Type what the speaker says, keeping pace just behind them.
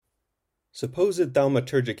Supposed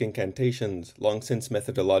thaumaturgic incantations, long since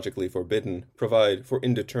methodologically forbidden, provide, for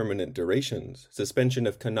indeterminate durations, suspension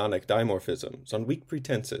of canonic dimorphisms on weak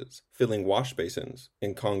pretenses, filling washbasins,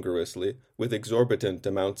 incongruously, with exorbitant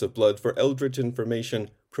amounts of blood for eldritch information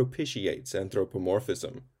propitiates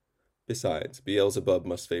anthropomorphism. Besides, Beelzebub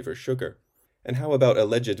must favor sugar. And how about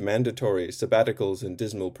alleged mandatory Sabbaticals and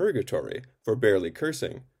dismal purgatory for barely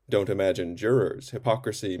cursing? Don't imagine jurors,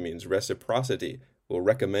 hypocrisy means reciprocity, will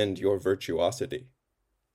recommend your virtuosity.